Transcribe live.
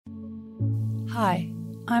Hi,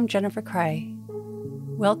 I'm Jennifer Cray.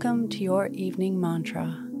 Welcome to your evening mantra.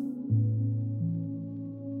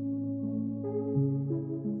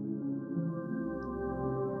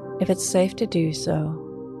 If it's safe to do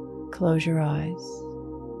so, close your eyes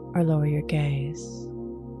or lower your gaze.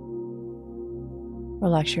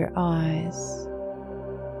 Relax your eyes,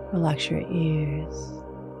 relax your ears,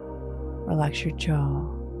 relax your jaw.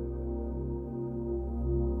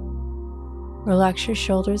 Relax your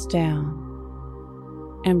shoulders down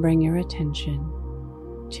and bring your attention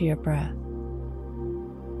to your breath.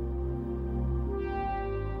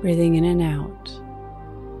 Breathing in and out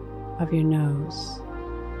of your nose.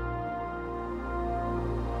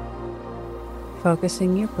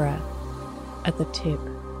 Focusing your breath at the tip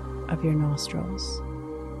of your nostrils.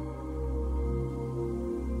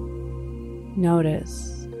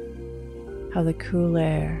 Notice how the cool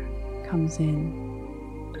air comes in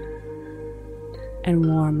and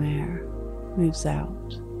warm air moves out.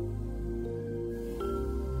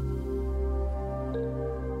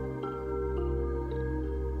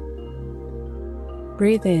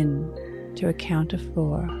 Breathe in to a count of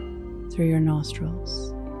 4 through your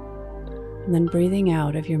nostrils, and then breathing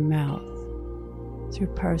out of your mouth through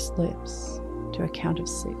pursed lips to a count of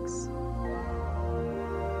 6.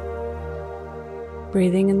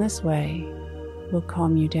 Breathing in this way will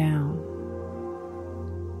calm you down,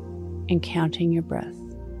 and counting your breath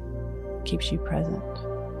keeps you present.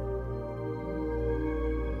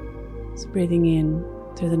 So breathing in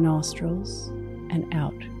through the nostrils and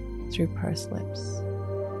out through pursed lips.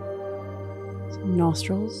 So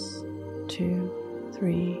nostrils, 2,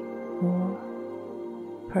 3, 4.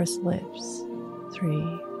 Pursed lips,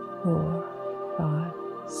 3, 4, 5,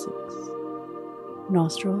 6.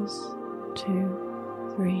 Nostrils,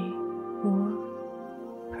 2, 3,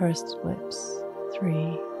 4. Pursed lips,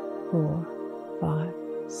 3, 4, 5,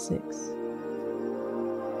 6.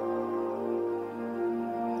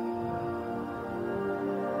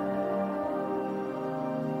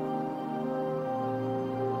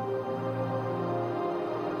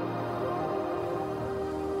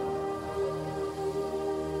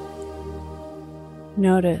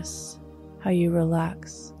 Notice how you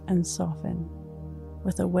relax and soften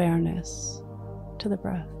with awareness to the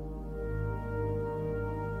breath.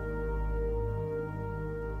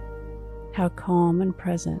 How calm and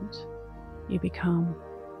present you become.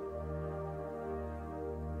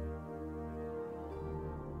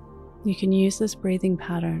 You can use this breathing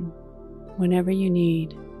pattern whenever you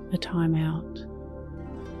need a time out.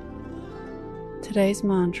 Today's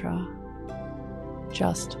mantra: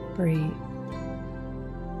 just breathe.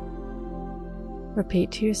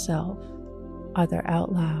 Repeat to yourself, either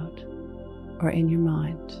out loud or in your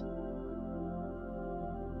mind.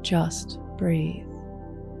 Just breathe.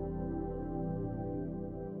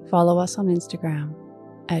 Follow us on Instagram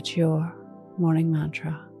at Your Morning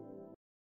Mantra.